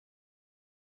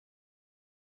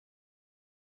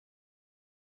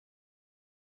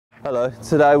Hello,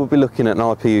 today we'll be looking at an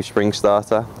IPU spring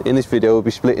starter. In this video we'll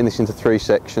be splitting this into three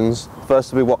sections.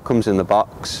 First will be what comes in the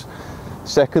box.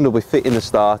 Second will be fitting the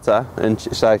starter and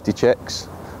safety checks.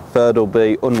 Third will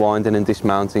be unwinding and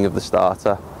dismounting of the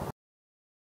starter.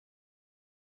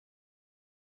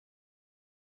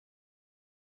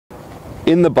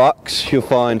 In the box you'll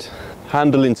find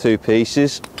handle in two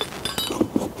pieces,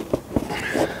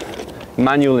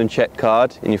 manual and check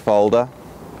card in your folder,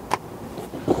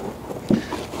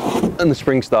 and the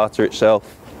spring starter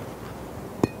itself.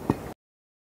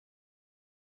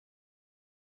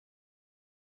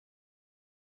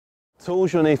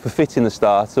 Tools you'll need for fitting the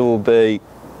starter will be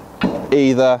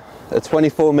either a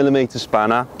 24mm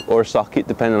spanner or a socket,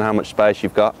 depending on how much space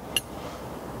you've got.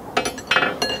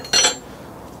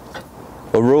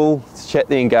 A rule to check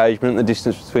the engagement, the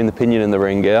distance between the pinion and the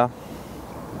ring gear.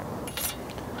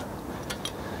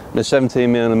 And a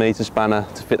 17mm spanner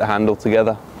to fit the handle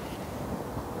together.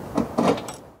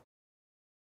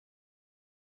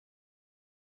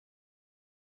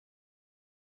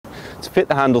 To fit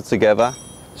the handle together,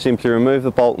 simply remove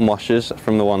the bolt and washers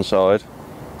from the one side.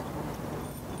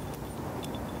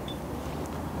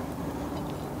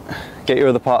 Get your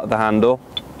other part of the handle,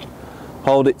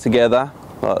 hold it together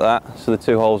like that so the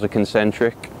two holes are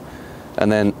concentric,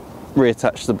 and then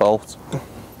reattach the bolt.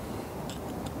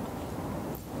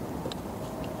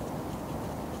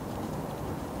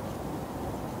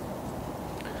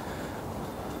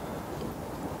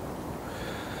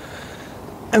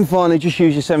 And finally, just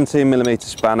use your 17mm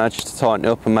spanner just to tighten it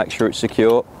up and make sure it's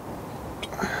secure.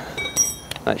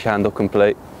 That's your handle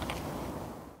complete.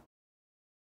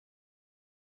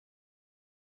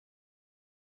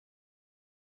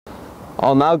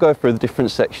 I'll now go through the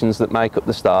different sections that make up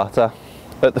the starter.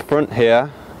 At the front here,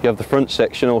 you have the front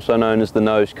section, also known as the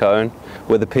nose cone,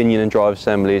 where the pinion and drive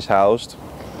assembly is housed.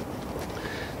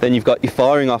 Then you've got your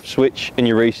firing off switch and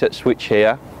your reset switch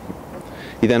here.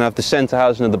 You then have the centre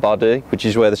housing of the body, which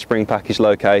is where the spring pack is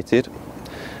located.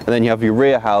 And then you have your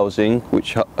rear housing,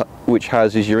 which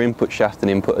houses your input shaft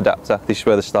and input adapter. This is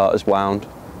where the starter's wound.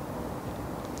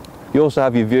 You also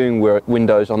have your viewing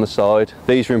windows on the side.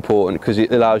 These are important because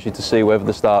it allows you to see whether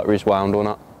the starter is wound or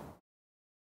not.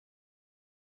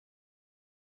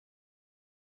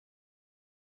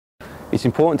 It's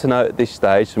important to note at this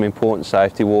stage some important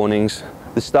safety warnings.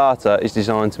 The starter is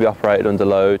designed to be operated under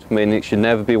load, meaning it should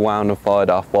never be wound and fired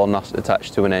off while not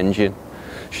attached to an engine.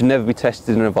 It should never be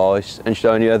tested in a vise and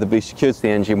should only ever be secured to the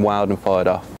engine, wound and fired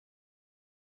off.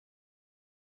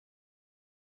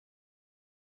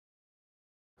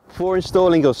 Before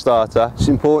installing your starter, it's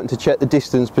important to check the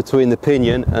distance between the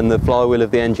pinion and the flywheel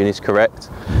of the engine is correct.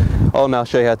 I'll now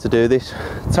show you how to do this.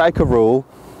 Take a rule,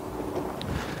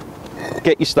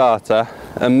 get your starter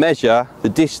and measure the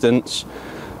distance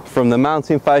from the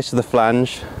mounting face of the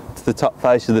flange to the top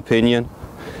face of the pinion.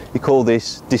 You call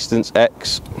this distance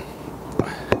X.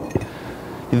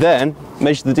 You then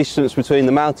measure the distance between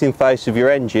the mounting face of your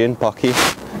engine pocket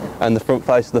and the front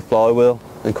face of the flywheel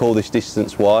and call this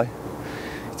distance Y.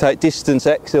 You take distance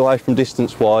X away from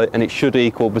distance Y and it should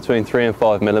equal between 3 and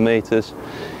 5mm.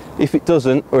 If it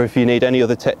doesn't, or if you need any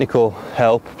other technical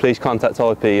help, please contact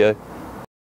IPU.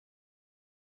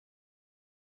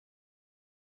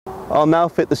 I'll now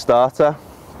fit the starter.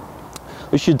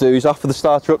 What you should do is offer the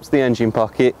starter up to the engine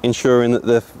pocket, ensuring that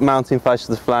the mounting face of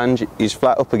the flange is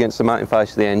flat up against the mounting face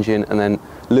of the engine, and then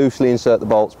loosely insert the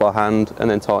bolts by hand and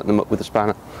then tighten them up with the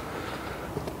spanner.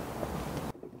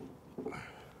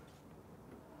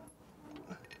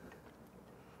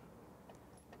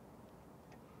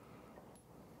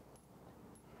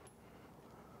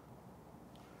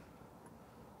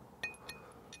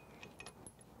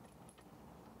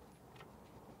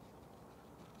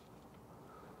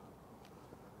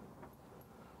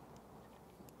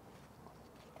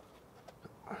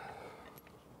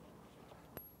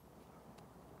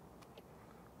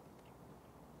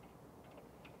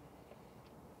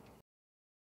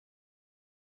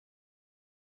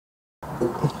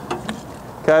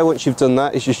 Okay, once you've done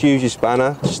that, just use your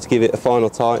spanner just to give it a final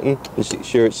tighten, just make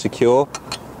sure it's secure.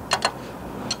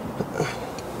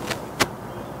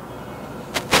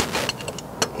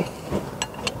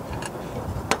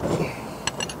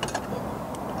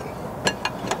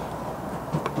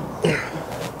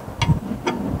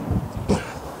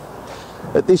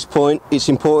 At this point, it's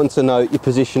important to note your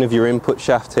position of your input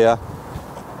shaft here.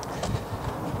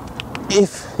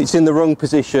 If it's in the wrong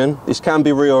position, this can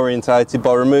be reorientated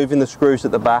by removing the screws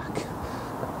at the back,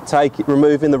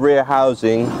 removing the rear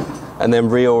housing and then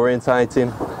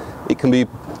reorientating. It can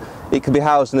be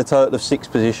housed in a total of 6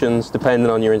 positions depending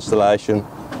on your installation.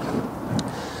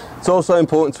 It's also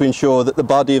important to ensure that the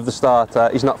body of the starter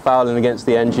is not fouling against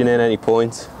the engine at any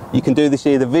point. You can do this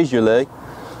either visually,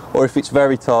 or if it's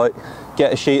very tight,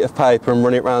 get a sheet of paper and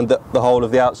run it around the whole of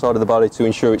the outside of the body to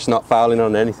ensure it's not fouling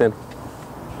on anything.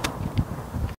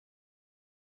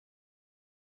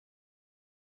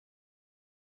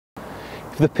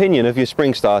 If the pinion of your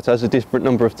spring starter has a different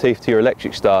number of teeth to your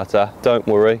electric starter, don't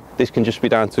worry, this can just be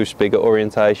down to spigot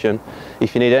orientation.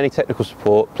 If you need any technical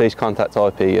support, please contact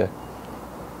IPU.